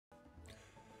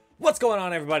What's going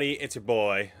on, everybody? It's your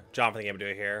boy, John from the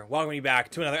GamerDuo here. Welcome you back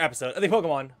to another episode of the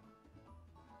Pokemon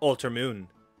Ultra Moon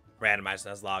Randomized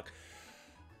Nuzlocke.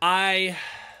 I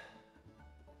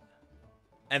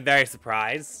am very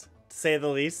surprised, to say the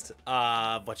least,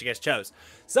 of what you guys chose.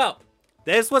 So,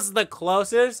 this was the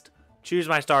closest Choose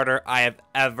My Starter I have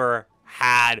ever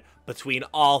had between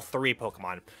all three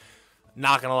Pokemon.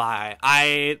 Not gonna lie,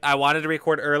 I wanted to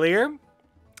record earlier,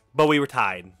 but we were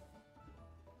tied.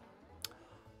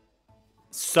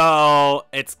 So,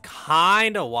 it's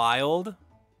kind of wild,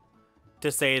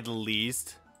 to say the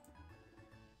least,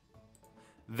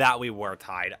 that we were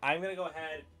tied. I'm going to go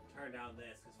ahead and turn down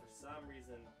this, because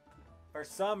for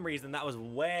some reason, that was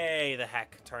way the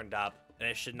heck turned up, and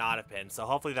it should not have been. So,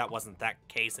 hopefully that wasn't that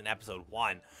case in episode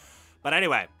 1. But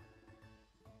anyway,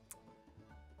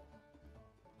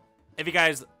 if you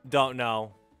guys don't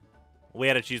know, we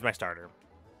had to choose my starter.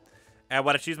 And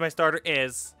what a choose my starter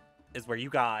is where you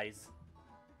guys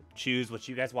choose what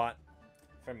you guys want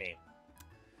from me.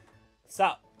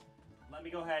 So, let me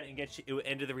go ahead and get you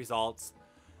into the results.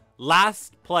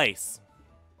 Last place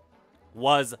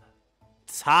was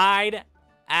tied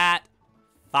at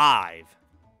 5.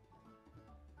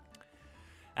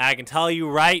 And I can tell you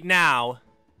right now,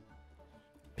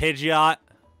 Pidgeot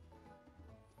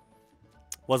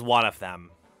was one of them.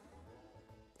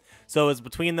 So it was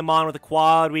between the Mon with a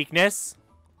quad weakness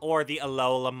or the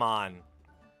Alola Mon.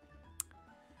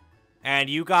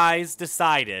 And you guys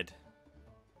decided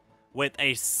with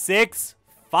a 6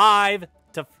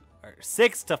 to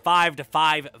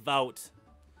 5 vote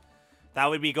that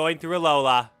would be going through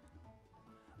Alola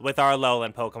with our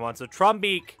Alolan Pokemon. So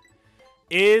Trumbeak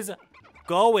is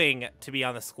going to be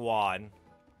on the squad.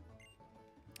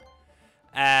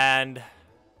 And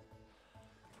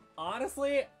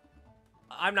honestly,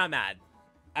 I'm not mad.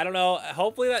 I don't know.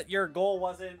 Hopefully that your goal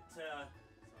wasn't to... Sorry,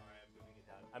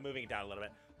 I'm moving it down a little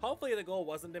bit. Hopefully the goal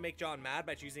wasn't to make John mad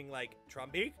by choosing, like,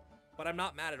 Trumbeak, but I'm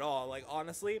not mad at all. Like,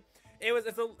 honestly,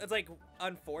 it's like,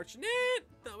 unfortunate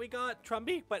that we got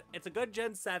Trumbeak, but it's a good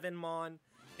Gen 7 Mon.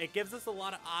 It gives us a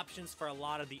lot of options for a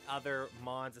lot of the other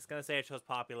Mons. It's gonna say I chose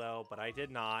Populo, but I did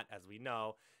not. As we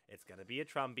know, it's gonna be a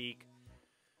Trumbeak.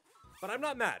 But I'm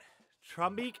not mad.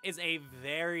 Trumbeak is a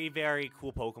very, very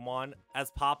cool Pokemon. As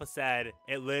Papa said,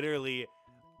 it literally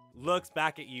looks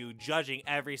back at you, judging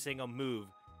every single move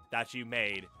that you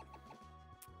made.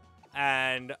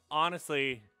 And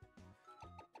honestly,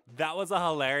 that was a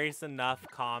hilarious enough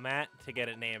comment to get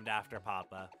it named after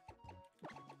Papa.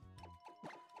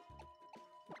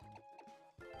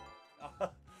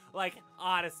 Like,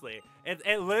 honestly,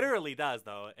 it literally does,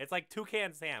 though. It's like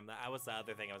Toucan Sam. That was the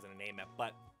other thing I was going to name it,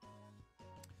 but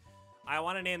I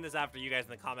want to name this after you guys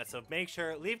in the comments, so make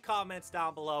sure, leave comments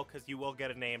down below, because you will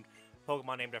get a named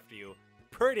Pokemon named after you.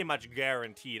 Pretty much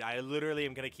guaranteed. I literally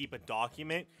am going to keep a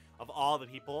document of all the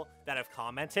people that have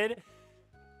commented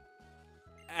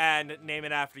and name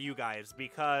it after you guys,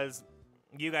 because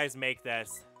you guys make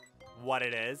this what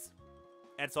it is.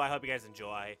 And so I hope you guys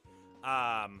enjoy.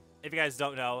 If you guys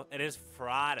don't know, it is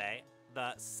Friday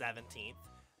the 17th,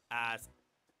 as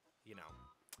you know,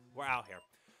 we're out here.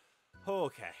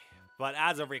 Okay, but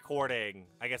as of recording,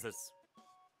 I guess it's,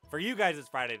 for you guys it's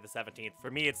Friday the 17th,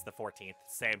 for me it's the 14th,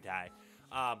 same day.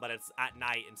 But it's at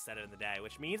night instead of in the day,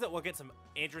 which means that we'll get some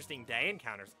interesting day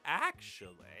encounters,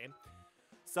 actually.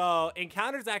 So,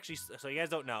 encounters actually, so you guys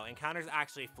don't know, encounters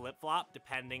actually flip-flop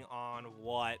depending on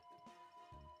what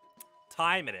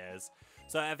time it is.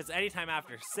 So, if it's any time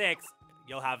after 6,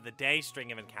 you'll have the day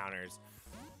string of encounters.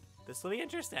 This will be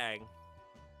interesting.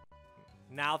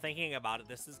 Now, thinking about it,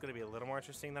 this is going to be a little more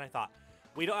interesting than I thought.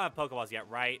 We don't have Pokeballs yet,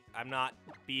 right? I'm not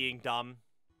being dumb.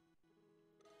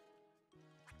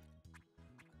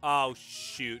 Oh,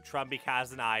 shoot. Trumbeak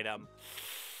has an item.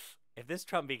 If this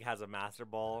Trumbeak has a Master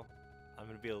Ball, I'm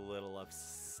going to be a little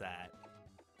upset.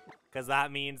 Because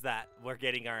that means that we're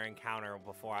getting our encounter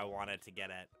before I wanted to get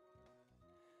it.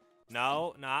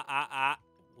 No,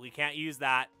 we can't use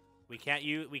that. We can't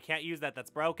use that. That's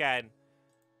broken.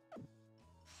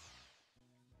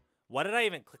 What did I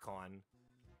even click on?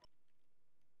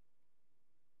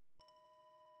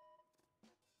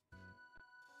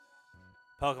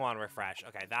 Pokemon refresh.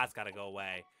 Okay, that's got to go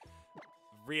away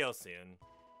real soon.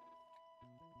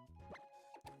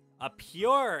 A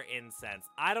pure incense.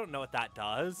 I don't know what that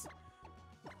does,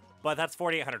 but that's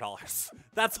 $4,800.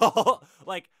 That's all.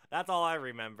 Like, that's all I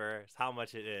remember is how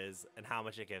much it is and how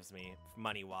much it gives me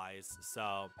money-wise.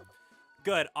 So,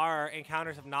 good. Our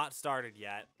encounters have not started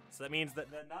yet. So that means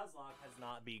that the Nuzlocke has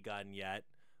not begun yet,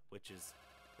 which is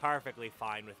perfectly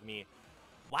fine with me.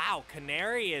 Wow,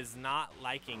 Canary is not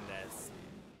liking this.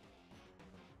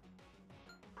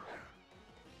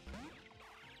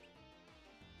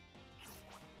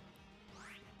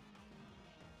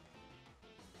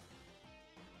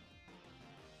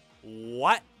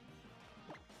 What?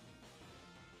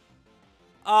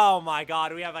 Oh my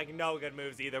god, we have like no good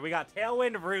moves either. We got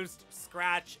Tailwind, Roost,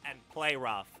 Scratch, and Play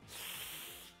Rough.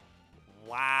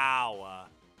 Wow.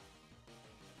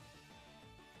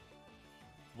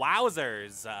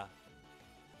 Wowzers.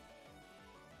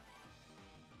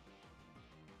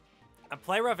 And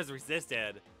Play Rough is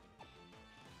resisted.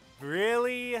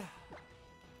 Really?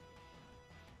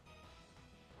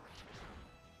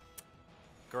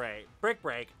 Great. Brick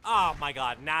Break. Oh my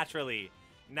god, naturally.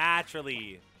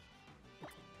 Naturally.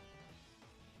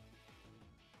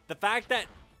 The fact that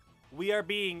we are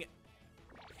being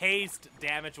hazed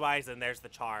damage-wise, and there's the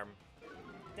charm.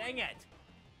 Dang it!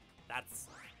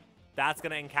 That's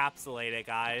gonna encapsulate it,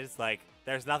 guys. Like,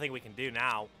 there's nothing we can do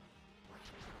now.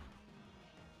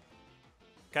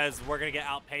 Because we're gonna get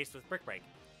outpaced with Brick Break.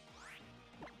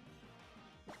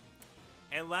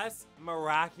 Unless,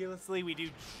 miraculously, we do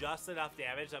just enough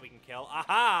damage that we can kill.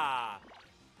 Aha!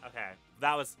 Okay,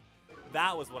 that was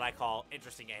what I call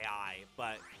interesting AI,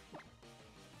 but...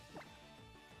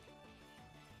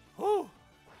 Whew.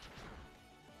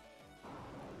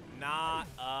 Not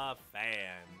a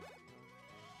fan.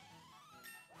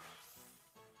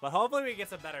 But hopefully we get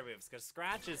some better moves, because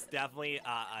Scratch is definitely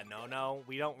a no-no.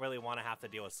 We don't really want to have to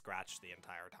deal with Scratch the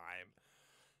entire time.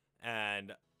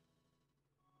 And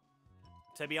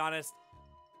to be honest,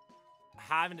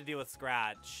 having to deal with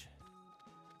Scratch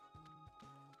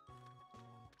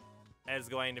is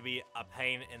going to be a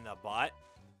pain in the butt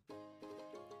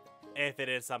if it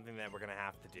is something that we're going to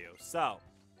have to do. So,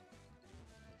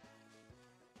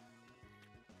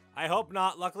 I hope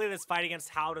not. Luckily, this fight against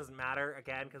How doesn't matter,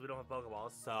 again, because we don't have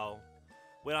Pokeballs, so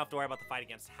we don't have to worry about the fight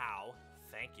against How.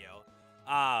 Thank you.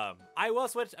 I will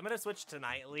switch. I'm going to switch to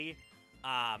Nightly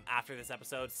after this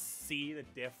episode, see the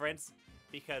difference,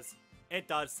 because it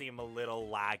does seem a little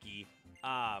laggy,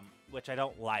 which I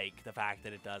don't like the fact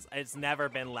that it does. It's never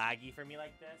been laggy for me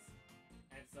like this,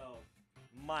 and so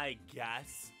my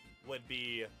guess would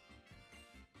be,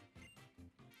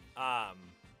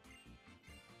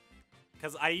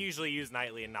 because I usually use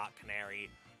Nightly and not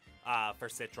Canary for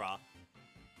Citra,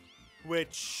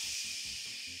 which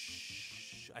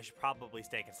I should probably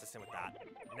stay consistent with that,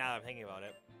 now that I'm thinking about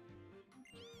it.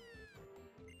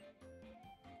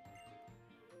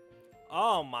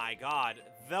 Oh my god,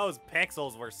 those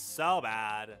pixels were so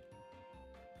bad.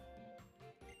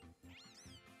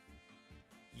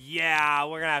 Yeah,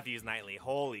 we're gonna have to use Nightly.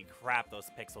 Holy crap, those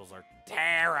pixels are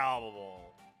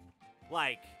terrible.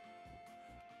 Like,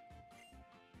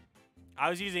 I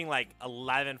was using like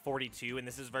 1142 and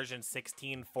this is version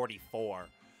 1644.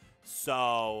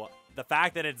 So the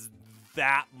fact that it's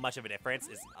that much of a difference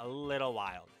is a little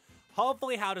wild.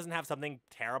 Hopefully How doesn't have something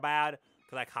terrible bad,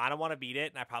 because I kind of want to beat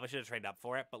it and I probably should have trained up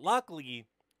for it. But luckily,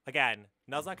 again,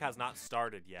 Nuzlocke has not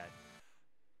started yet.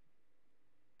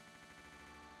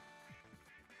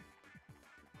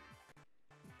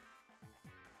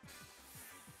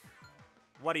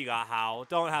 What do you got, How?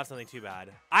 Don't have something too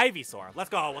bad. Ivysaur. Let's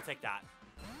go. We'll take that.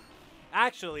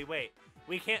 Actually, wait.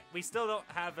 We can't. We still don't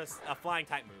have a flying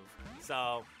type move.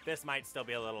 So this might still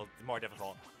be a little more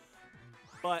difficult.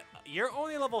 But you're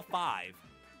only level 5.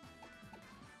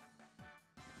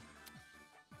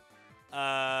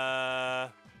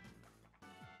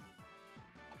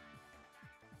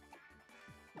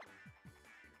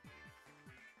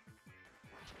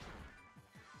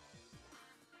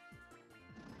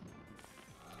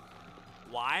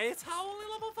 Why is How only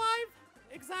level 5?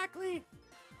 Exactly.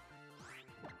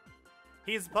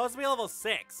 He's supposed to be level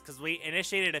 6 because we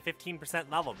initiated a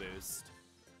 15% level boost.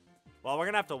 Well, we're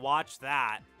gonna have to watch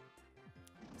that.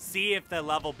 See if the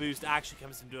level boost actually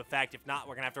comes into effect. If not,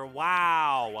 we're gonna have to.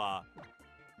 Wow.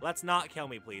 Let's not kill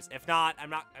me, please. If not, I'm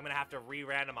gonna have to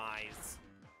re-randomize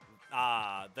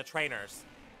the trainers.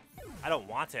 I don't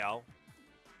want to,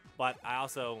 but I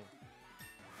also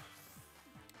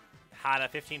had a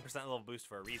 15% level boost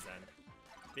for a reason,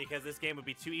 because this game would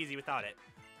be too easy without it.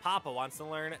 Papa wants to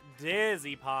learn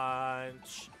Dizzy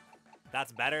Punch.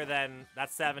 That's better than,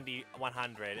 that's 70-100.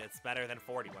 It's better than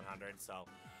 40-100, so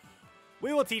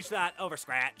we will teach that over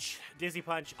Scratch. Dizzy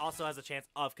Punch also has a chance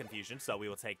of confusion, so we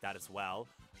will take that as well,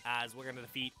 as we're going to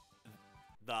defeat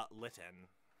the Litten,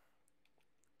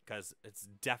 because it's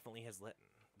definitely his Litten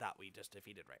that we just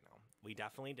defeated right now. We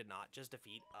definitely did not just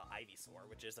defeat Ivysaur,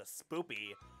 which is a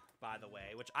spoopy, by the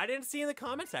way, which I didn't see in the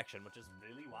comment section, which is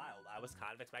really wild. I was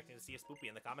kind of expecting to see a spoopy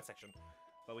in the comment section,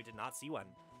 but we did not see one.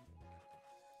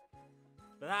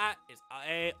 But that is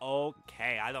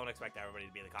a-okay. I don't expect everybody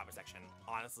to be in the comment section.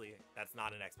 Honestly, that's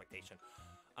not an expectation.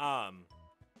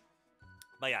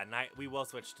 But yeah, we will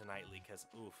switch to Nightly, because,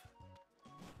 oof.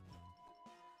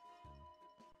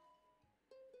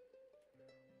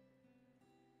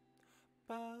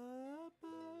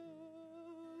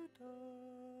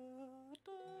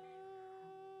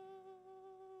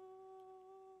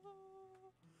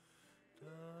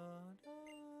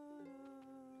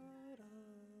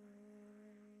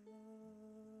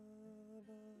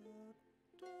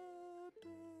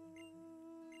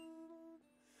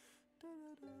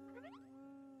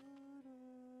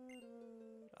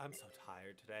 I'm so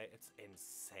tired today. It's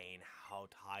insane how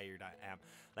tired I am.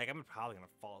 Like, I'm probably gonna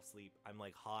fall asleep. I'm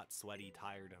like hot, sweaty,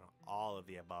 tired, and all of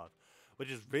the above,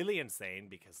 which is really insane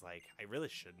because like I really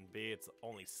shouldn't be. It's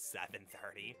only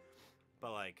 7:30,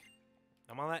 but like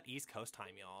I'm on that East Coast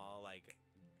time, y'all. Like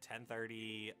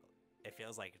 10:30. It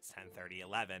feels like it's 10:30,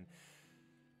 11,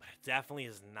 but it definitely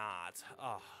is not.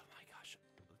 Oh my gosh,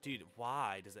 dude,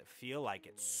 why does it feel like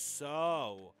it's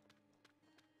so?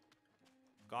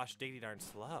 Gosh, diggity darn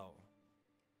slow.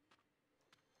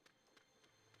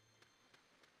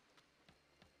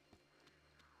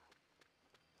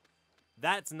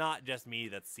 That's not just me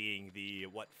that's seeing the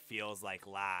what feels like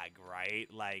lag, right?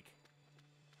 Like,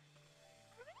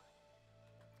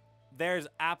 there's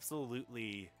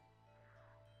absolutely...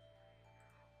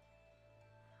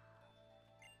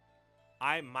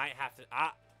 I might have to...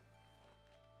 I'm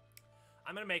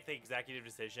gonna make the executive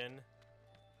decision.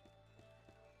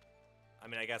 I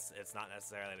mean, I guess it's not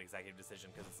necessarily an executive decision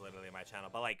because it's literally my channel,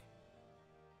 but like...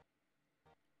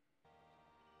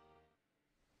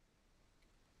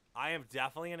 I am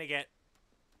definitely gonna get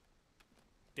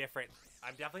different...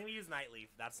 I'm definitely gonna use Nightleaf.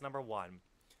 That's number one.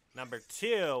 Number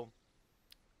two...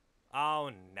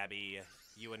 Oh, Nebby.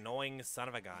 You annoying son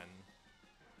of a gun.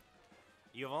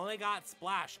 You've only got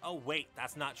Splash. Oh, wait.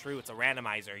 That's not true. It's a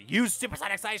randomizer. Use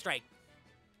Supersonic Side Strike!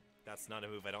 That's not a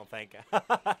move, I don't think.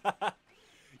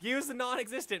 Use the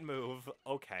non-existent move.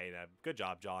 Okay, then. Good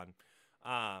job, John.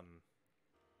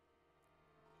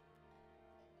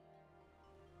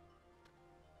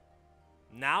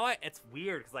 Now it's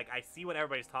weird because like I see what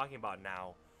everybody's talking about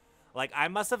now. Like I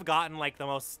must have gotten like the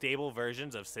most stable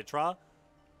versions of Citra,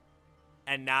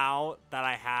 and now that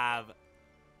I have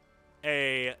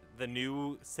the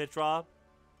new Citra,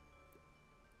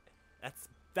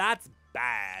 that's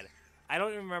bad. I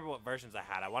don't even remember what versions I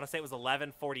had. I want to say it was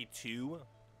 1142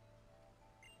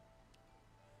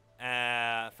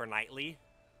 for Nightly.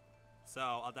 So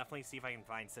I'll definitely see if I can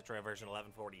find Citra version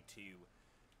 1142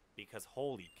 because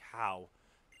holy cow.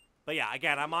 But yeah,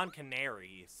 again, I'm on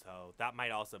Canary, so that might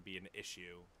also be an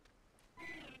issue.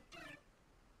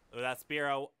 Oh, that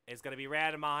Spearow is going to be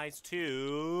randomized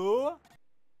to...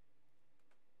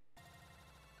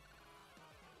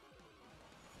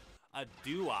 a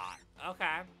Duot.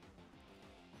 Okay.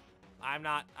 I'm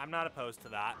not opposed to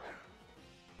that.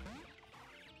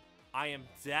 I am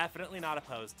definitely not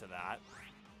opposed to that.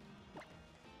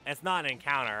 It's not an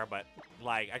encounter, but,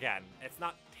 like, again, it's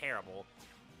not terrible.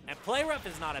 And Play Rough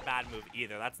is not a bad move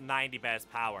either. That's 90 base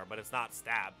power, but it's not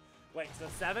stab. Wait, so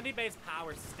 70 base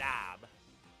power stab.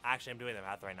 Actually, I'm doing the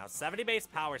math right now. 70 base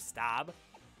power stab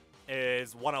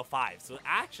is 105. So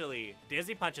actually,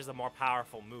 Dizzy Punch is a more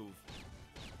powerful move.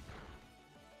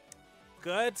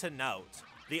 Good to note.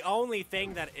 The only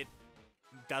thing that it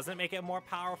doesn't make it more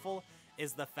powerful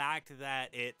is the fact that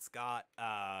it's got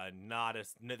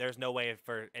there's no way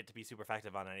for it to be super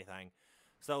effective on anything.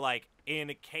 So like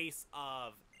in a case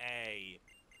of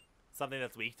something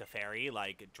that's weak to fairy,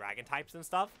 like dragon types and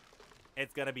stuff,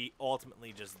 it's gonna be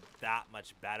ultimately just that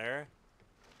much better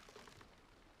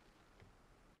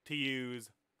to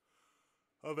use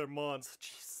other mons.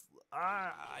 Jeez,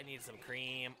 I need some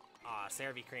cream,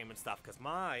 CeraVe cream and stuff, because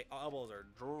my elbows are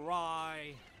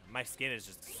dry. My skin is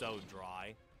just so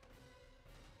dry.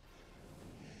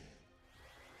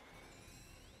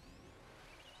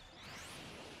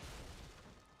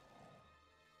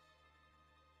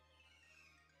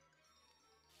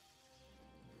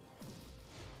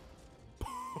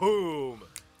 Boom!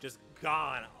 Just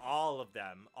gone, all of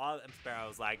them. All of them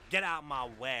Sparrows, like, get out my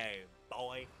way,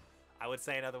 boy. I would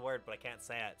say another word, but I can't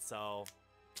say it, so...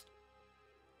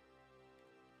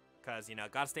 Because, you know,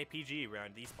 gotta stay PG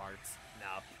around these parts.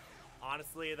 No.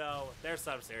 Honestly, though, there's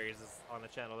some series on the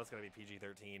channel that's gonna be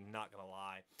PG-13, not gonna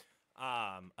lie.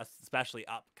 Especially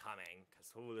upcoming,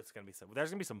 because, ooh, there's gonna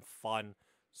be some fun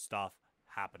stuff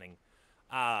happening.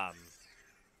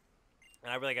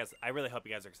 And I really hope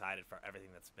you guys are excited for everything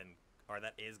that's been, or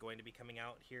that is going to be coming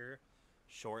out here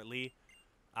shortly.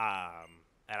 And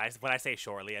when I say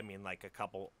shortly, I mean like a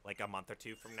month or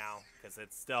two from now, because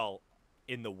it's still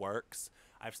in the works.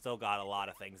 I've still got a lot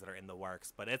of things that are in the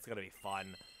works, but it's gonna be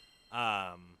fun.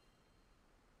 But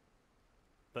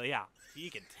yeah, you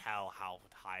can tell how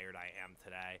tired I am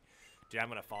today. Dude, I'm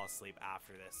gonna fall asleep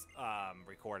after this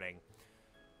recording.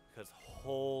 Because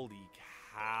holy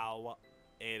cow,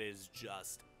 it is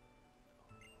just...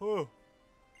 Whew.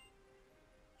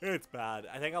 It's bad.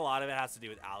 I think a lot of it has to do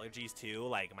with allergies too.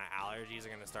 Like, my allergies are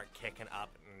going to start kicking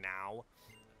up now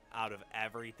out of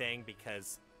everything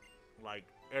because, like,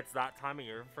 it's that time of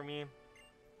year for me.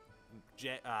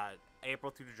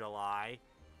 April through July,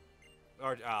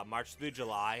 or March through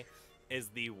July is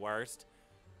the worst.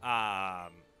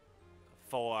 Because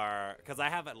I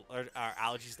have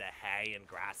allergies to hay and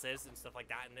grasses and stuff like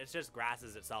that, and it's just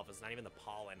grasses itself. It's not even the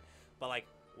pollen, but like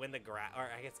when the grass, or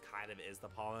I guess kind of is the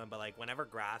pollen, but like whenever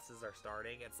grasses are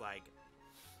starting, it's like,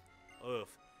 oof.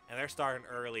 And they're starting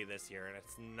early this year, and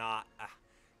it's not,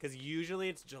 because usually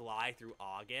it's July through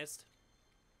August,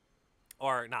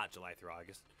 or not July through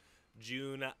August,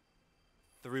 June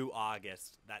through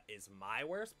August. That is my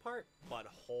worst part, but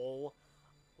holy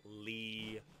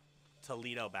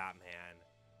Toledo Batman,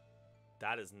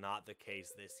 that is not the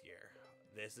case this year.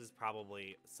 This is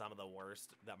probably some of the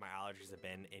worst that my allergies have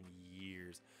been in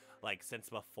years. Like, since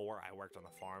before I worked on the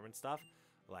farm and stuff.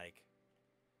 Like,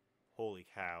 holy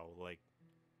cow. Like,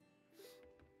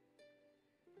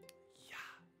 yeah.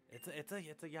 It's a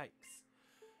yikes.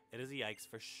 It is a yikes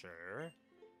for sure.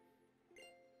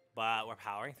 But we're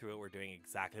powering through it. We're doing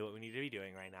exactly what we need to be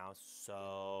doing right now.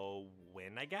 So,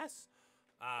 win, I guess?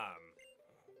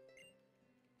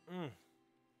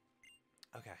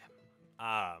 Okay.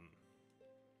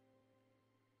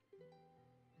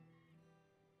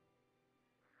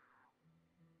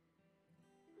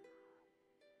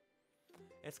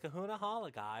 It's Kahuna Hala,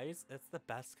 guys. It's the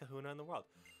best Kahuna in the world.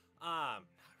 Not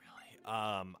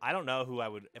really. I don't know who I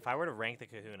would, if I were to rank the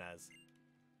Kahunas.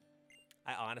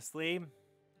 I honestly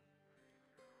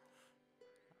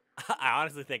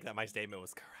think that my statement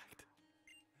was correct.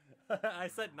 I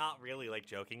said not really, like,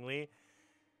 jokingly.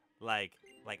 Like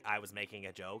I was making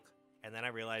a joke. And then I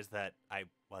realized that I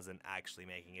wasn't actually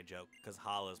making a joke, because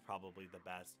Hala is probably the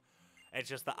best. It's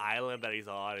just the island that he's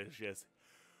on is just...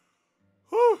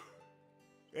 Whew!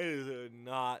 It is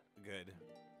not good.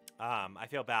 I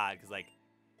feel bad, because, like,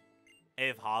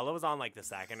 if Hala was on, like, the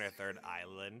second or third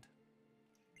island,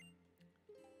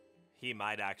 he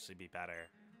might actually be better.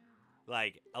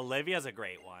 Like, Olivia's a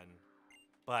great one,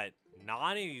 but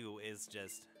Nanu is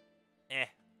just... eh.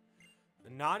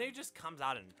 Nanu just comes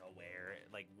out of nowhere,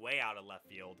 like, way out of left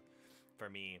field for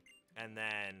me. And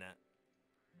then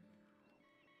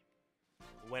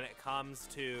when it comes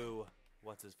to...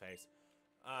 what's his face?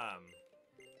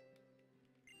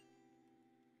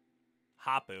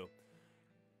 Hapu.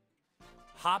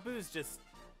 Hapu's just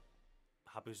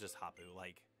Hapu.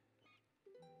 Like,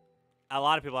 a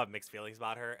lot of people have mixed feelings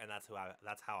about her, and that's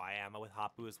how I am with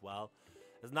Hapu as well.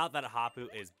 It's not that Hapu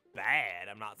is bad.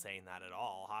 I'm not saying that at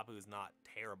all. Hapu is not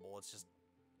terrible. It's just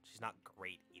she's not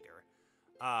great either.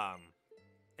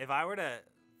 If I were to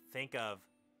think of,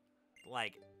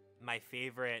 like, my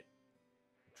favorite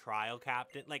trial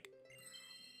captain, like,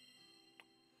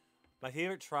 my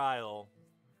favorite trial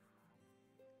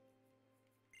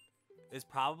is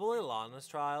probably Lana's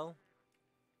trial.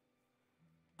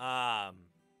 And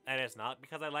it's not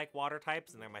because I like water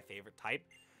types and they're my favorite type.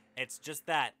 It's just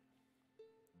that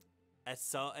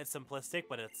it's simplistic,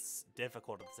 but it's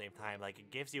difficult at the same time. Like, it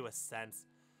gives you a sense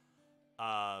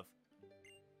of,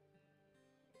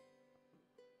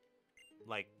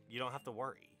 like, you don't have to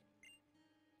worry.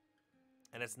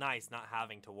 And it's nice not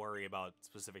having to worry about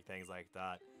specific things like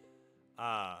that.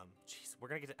 Jeez, we're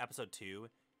gonna get to episode 2,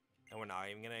 and we're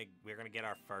gonna get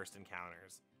our first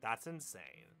encounters. That's insane.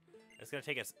 It's gonna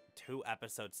take us 2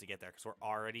 episodes to get there, because we're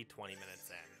already 20 minutes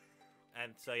in.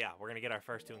 And so, yeah, we're going to get our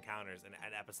first 2 encounters in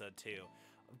episode 2.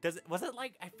 Was it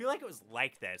like, I feel like it was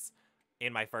like this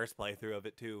in my first playthrough of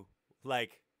it too.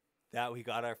 Like, that we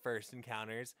got our first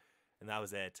encounters, and that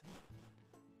was it.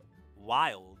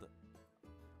 Wild.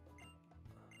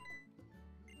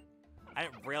 I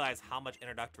didn't realize how much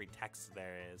introductory text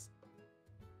there is.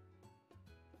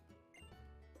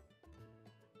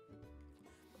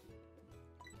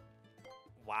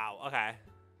 Wow, okay.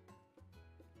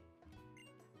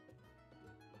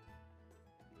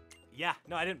 Yeah,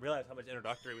 no, I didn't realize how much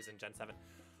introductory was in Gen 7.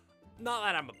 Not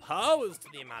that I'm opposed to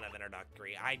the amount of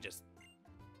introductory, I just...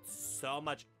 so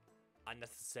much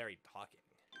unnecessary talking.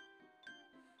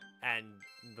 And,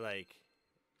 like,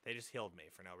 they just healed me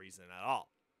for no reason at all.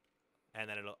 And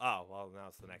then it'll... oh, well, now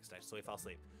it's the next day, so we fell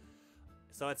asleep.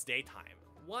 So it's daytime.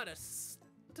 What a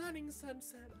stunning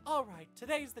sunset. Alright,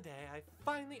 today's the day I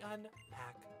finally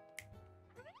unpack.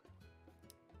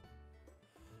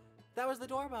 That was the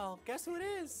doorbell. Guess who it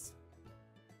is?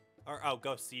 Or, oh,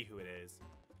 go see who it is.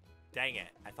 Dang it.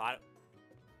 I thought it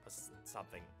was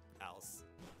something else.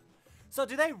 So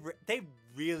do they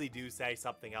really do say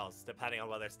something else depending on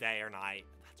whether it's day or night?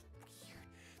 That's weird.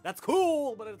 That's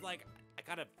cool, but it's like I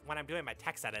gotta, when I'm doing my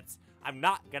text edits, I'm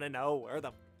not gonna know where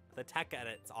the tech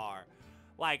edits are.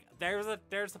 Like there's a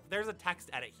text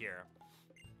edit here,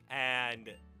 and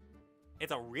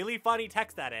it's a really funny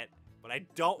text edit, but I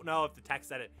don't know if the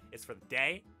text edit is for the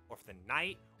day or for the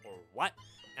night or what.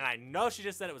 And I know she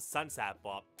just said it was sunset,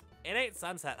 but it ain't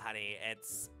sunset, honey.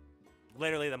 It's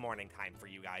literally the morning time for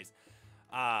you guys.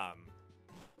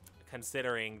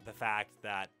 Considering the fact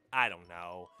that, I don't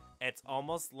know, it's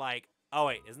almost like, oh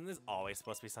wait, isn't this always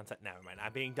supposed to be sunset? Never mind,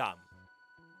 I'm being dumb.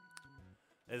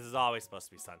 This is always supposed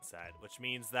to be sunset, which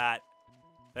means that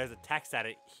there's a text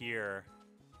edit here.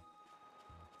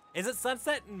 Is it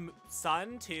sunset and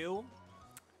sun too?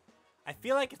 I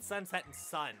feel like it's sunset and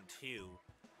sun too.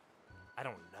 I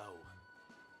don't know.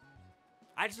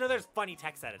 I just know there's funny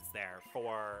text edits there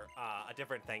for a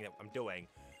different thing that I'm doing.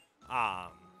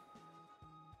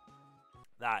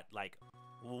 That like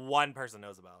one person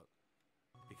knows about,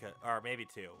 because, or maybe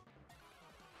two.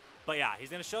 But yeah, he's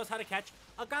gonna show us how to catch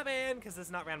a goblin because this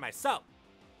is not randomized. So,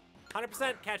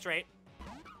 100% catch rate.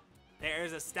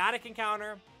 There's a static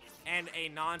encounter and a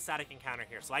non-static encounter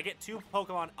here. So I get 2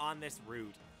 Pokemon on this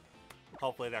route.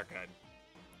 Hopefully they're good.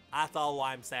 That's all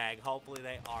I'm saying. Hopefully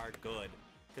they are good.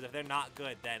 Because if they're not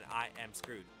good, then I am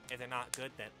screwed. If they're not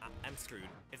good, then I am screwed.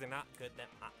 If they're not good, then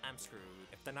I am screwed.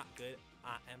 If they're not good,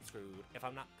 I am screwed. If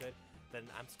I'm not good, then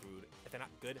I'm screwed. If they're not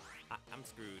good, I am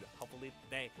screwed. Hopefully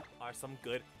they are some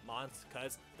good mons,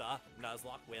 because the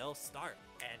Nuzlocke will start.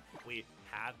 And we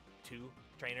have 2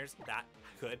 trainers that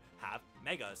could have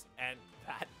megas. And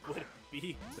that would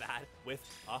be bad with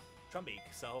a Trumbeak.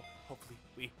 So hopefully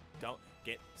we don't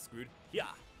get screwed. Yeah.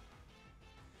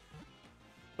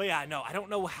 But yeah, no, I don't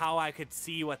know how I could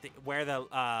see what where the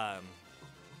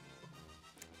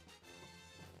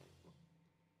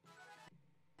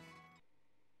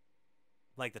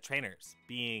like the trainers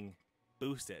being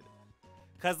boosted,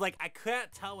 because like I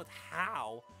couldn't tell with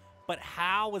how, but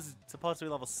how was supposed to be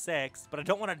level 6, but I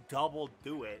don't want to double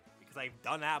do it because I've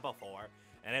done that before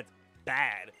and it's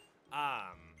bad.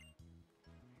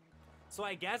 So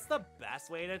I guess the best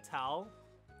way to tell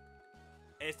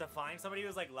is to find somebody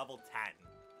who's like level 10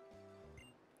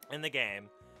 in the game,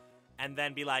 and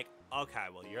then be like, okay,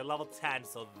 well, you're level 10,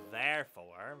 so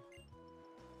therefore,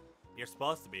 you're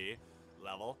supposed to be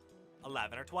level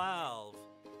 11 or 12,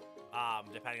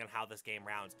 depending on how this game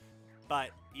rounds.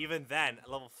 But even then,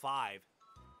 at level 5,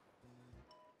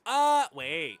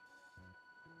 wait.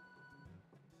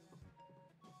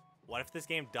 What if this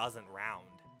game doesn't round?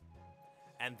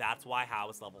 And that's why How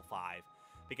is level 5.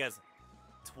 Because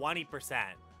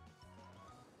 20%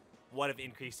 would have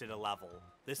increased it a level.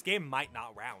 This game might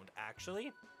not round,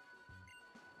 actually.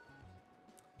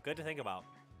 Good to think about.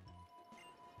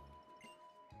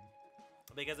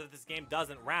 Because if this game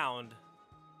doesn't round,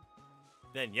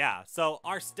 then yeah. So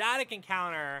our static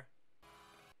encounter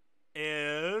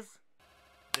is...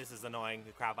 This is annoying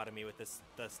the crap out of me with this,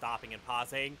 the stopping and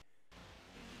pausing.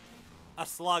 A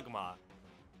Slugma.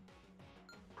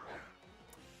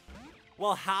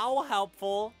 Well, how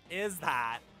helpful is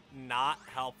that? Not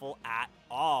helpful at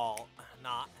all.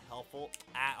 Not helpful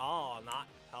at all. Not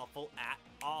helpful at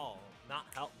all. Not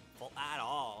helpful at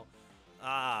all.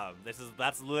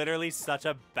 That's literally such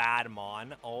a bad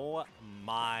mon. Oh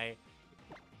my.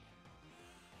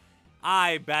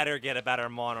 I better get a better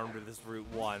mon under this Route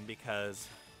 1 because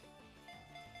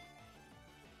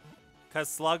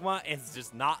Slugma is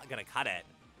just not gonna cut it.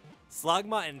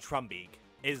 Slugma and Trumbeak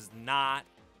is not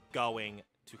going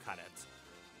to cut it.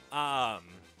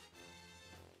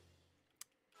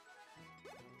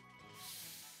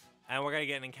 And we're going to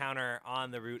get an encounter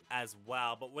on the route as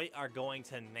well. But we are going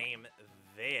to name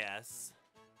this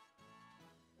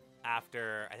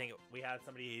after, I think we had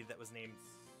somebody that was named...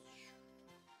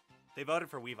 They voted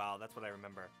for Weavile. That's what I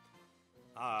remember.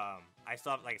 I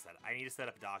still have, like I said, I need to set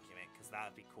up a document because that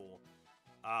would be cool.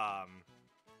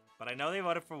 But I know they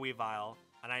voted for Weavile.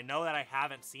 And I know that I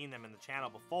haven't seen them in the channel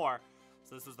before.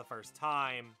 So this was the first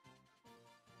time.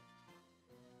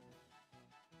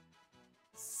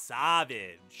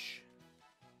 Savage.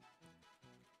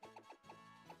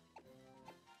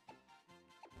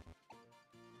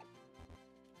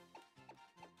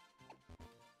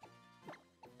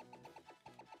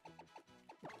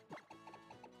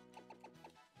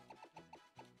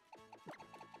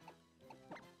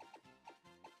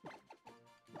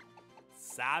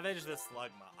 Savage the Slugma.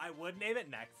 I would name it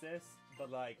Nexus,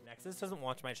 but like Nexus doesn't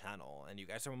watch my channel, and you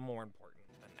guys are more important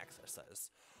than Nexus is.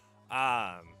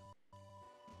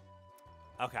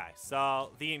 Okay,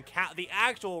 so the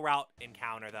actual route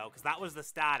encounter though, because that was the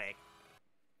static,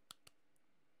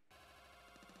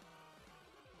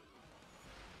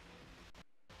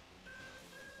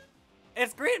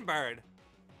 It's Greenbird.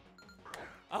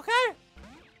 Okay.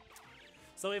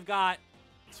 So we've got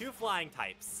 2 flying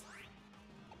types.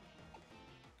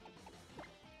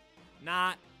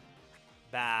 Not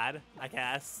bad, I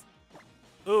guess.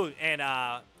 Ooh, and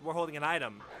we're holding an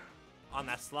item on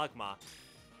that Slugma.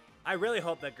 I really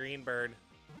hope that Greenbird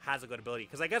has a good ability,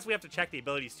 because I guess we have to check the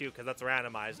abilities too, because that's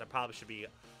randomized. I probably should be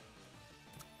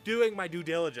doing my due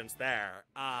diligence there.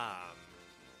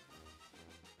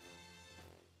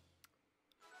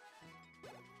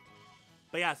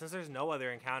 But yeah, since there's no other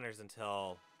encounters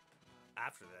until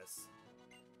after this,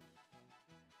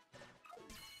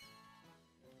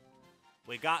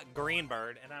 we got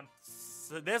Greenbird, and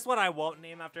so this one I won't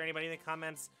name after anybody in the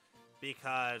comments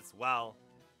because, well,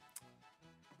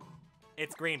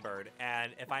 it's Greenbird,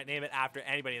 and if I name it after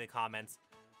anybody in the comments,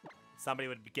 somebody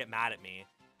would get mad at me.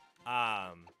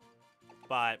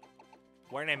 But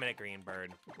we're naming it Greenbird.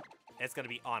 It's gonna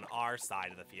be on our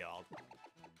side of the field.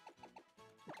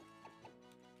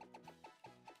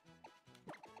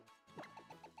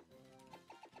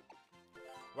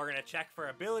 We're gonna check for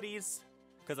abilities,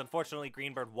 because unfortunately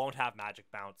Greenbird won't have Magic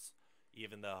Bounce,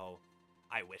 even though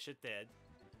I wish it did.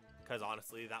 Because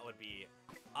honestly, that would be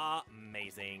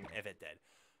amazing if it did.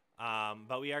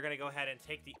 But we are going to go ahead and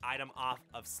take the item off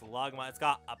of Slugma. It's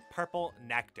got a purple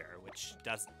nectar, which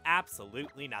does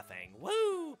absolutely nothing.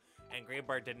 Woo! And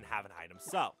Greenbird didn't have an item.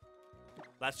 So,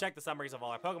 let's check the summaries of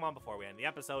all our Pokemon before we end the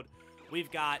episode.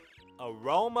 We've got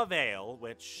Aroma Veil,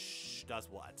 which does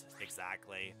what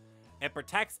exactly? It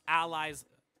protects allies.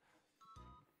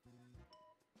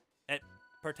 It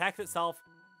protects itself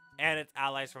and its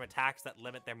allies from attacks that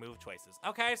limit their move choices.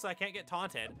 Okay, so I can't get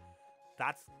taunted.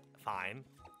 That's fine.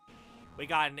 We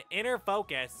got an Inner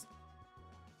Focus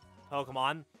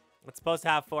Pokemon. It's supposed to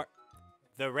have for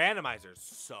the randomizers.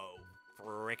 So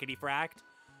frickety fracked.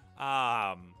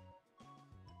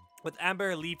 With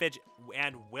Ember, Leafage,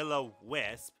 and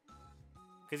Will-O-Wisp.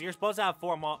 Because you're supposed to have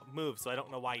 4 moves, so I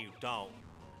don't know why you don't.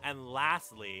 And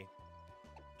lastly,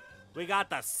 we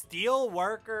got the Steel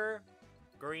Worker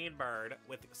Greenbird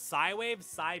with Psywave,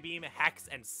 Psybeam, Hex,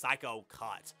 and Psycho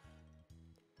Cut.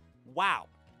 Wow.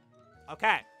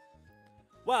 Okay.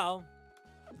 Well,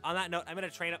 on that note, I'm going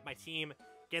to train up my team,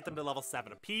 get them to level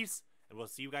 7 apiece, and we'll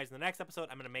see you guys in the next episode.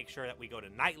 I'm going to make sure that we go to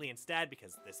Nightly instead,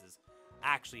 because this is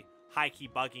actually high-key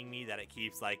bugging me that it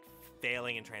keeps, like,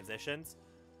 failing in transitions.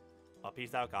 Well,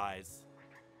 peace out, guys.